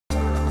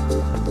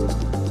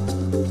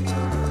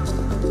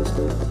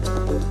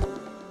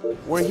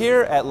We're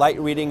here at Light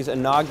Reading's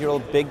inaugural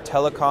big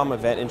telecom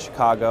event in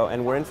Chicago,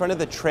 and we're in front of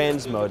the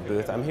Transmode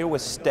booth. I'm here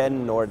with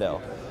Sten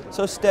Nordell.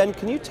 So Sten,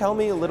 can you tell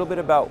me a little bit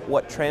about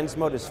what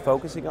Transmode is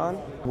focusing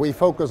on? We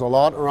focus a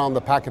lot around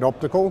the packet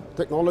optical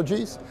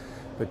technologies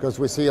because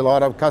we see a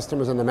lot of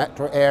customers in the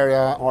metro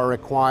area are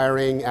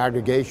requiring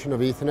aggregation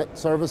of Ethernet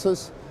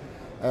services.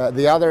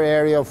 The other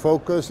area of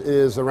focus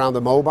is around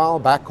the mobile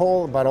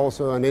backhaul, but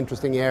also an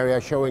interesting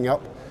area showing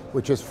up,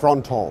 which is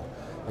fronthaul.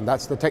 And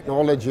that's the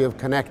technology of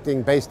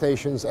connecting base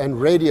stations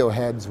and radio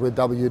heads with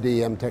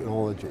WDM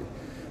technology.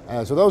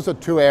 So those are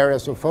two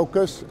areas of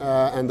focus,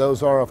 and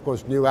those are, of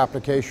course, new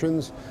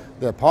applications.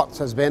 The POTS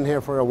has been here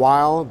for a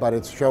while, but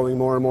it's showing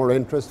more and more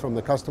interest from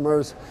the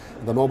customers.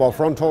 The mobile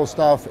fronthaul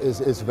stuff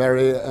is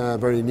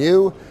very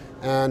new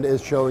and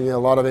is showing a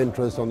lot of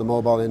interest on the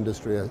mobile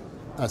industry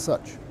as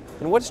such.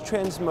 And what's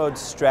Transmode's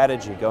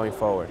strategy going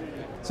forward?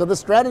 So the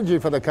strategy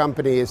for the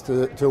company is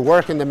to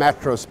work in the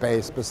metro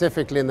space,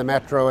 specifically in the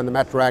metro and the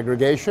metro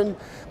aggregation.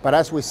 But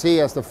as we see,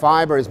 as the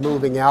fiber is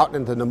moving out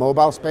into the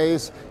mobile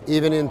space,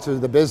 even into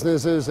the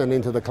businesses and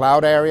into the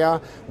cloud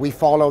area, we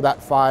follow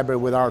that fiber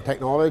with our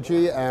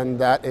technology, and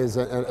that is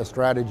a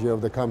strategy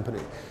of the company.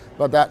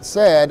 But that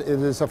said, it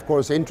is of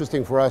course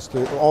interesting for us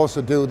to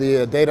also do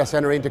the data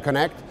center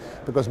interconnect,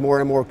 because more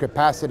and more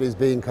capacity is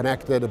being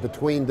connected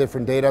between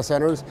different data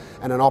centers,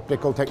 and an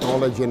optical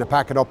technology and a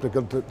packet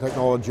optical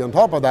technology on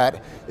top of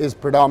that is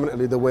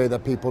predominantly the way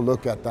that people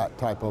look at that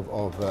type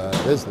of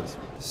business.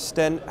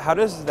 Sten, how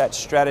does that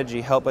strategy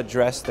help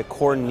address the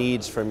core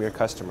needs from your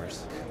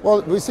customers?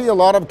 Well, we see a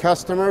lot of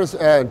customers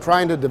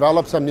trying to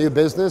develop some new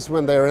business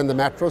when they're in the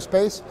metro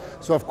space.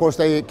 So of course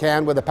they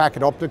can, with the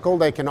packet optical,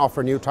 they can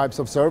offer new types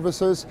of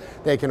services.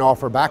 They can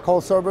offer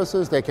backhaul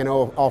services. They can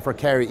offer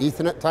carry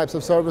Ethernet types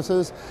of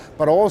services.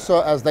 But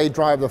also as they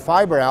drive the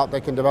fiber out,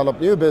 they can develop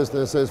new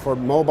businesses for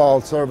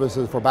mobile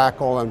services for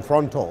backhaul and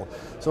fronthaul.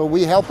 So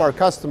we help our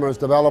customers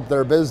develop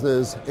their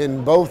business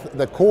in both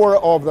the core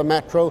of the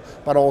metro,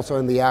 but also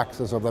in the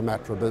axis of the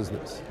metro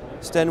business.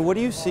 Sten, what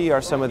do you see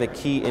are some of the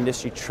key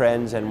industry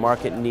trends and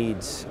market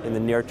needs in the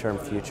near-term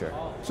future?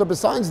 So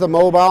besides the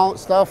mobile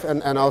stuff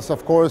and also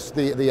of course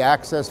the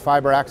access,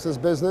 fiber access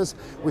business,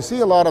 we see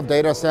a lot of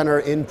data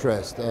center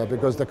interest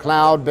because the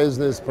cloud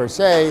business per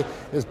se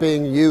is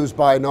being used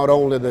by not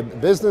only the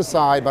business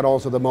side but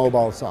also the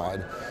mobile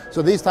side.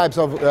 So these types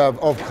of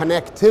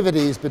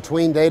connectivities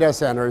between data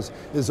centers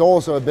is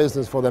also a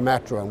business for the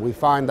metro, and we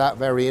find that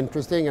very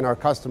interesting, and our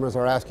customers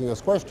are asking us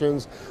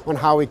questions on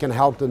how we can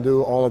help them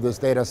do all of this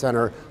data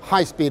center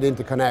high-speed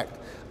interconnect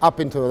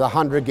up into the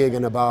 100 gig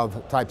and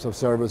above types of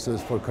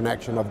services for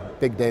connection of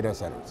big data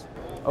centers.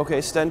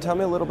 Okay, Sten, tell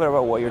me a little bit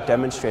about what you're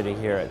demonstrating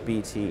here at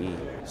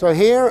BTE. So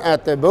here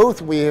at the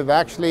booth, we have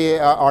actually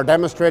are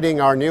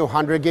demonstrating our new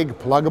 100 gig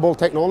pluggable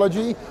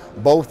technology,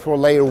 both for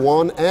layer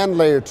 1 and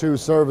layer 2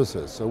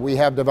 services. So we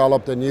have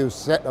developed a new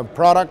set of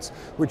products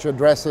which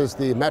addresses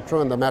the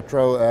metro and the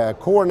metro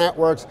core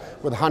networks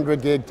with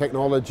 100 gig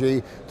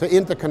technology to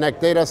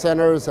interconnect data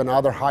centers and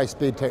other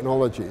high-speed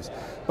technologies.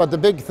 But the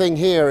big thing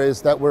here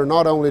is that we're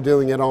not only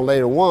doing it on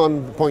layer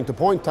 1,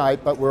 point-to-point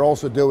type, but we're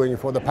also doing it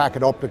for the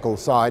packet optical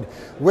side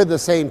with the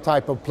same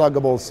type of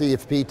pluggable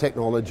CFP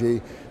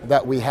technology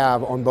that we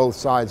have on both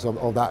sides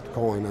of that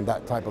coin and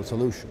that type of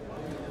solution.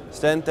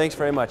 Sten, thanks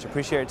very much.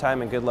 Appreciate your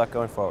time and good luck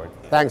going forward.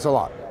 Thanks a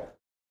lot.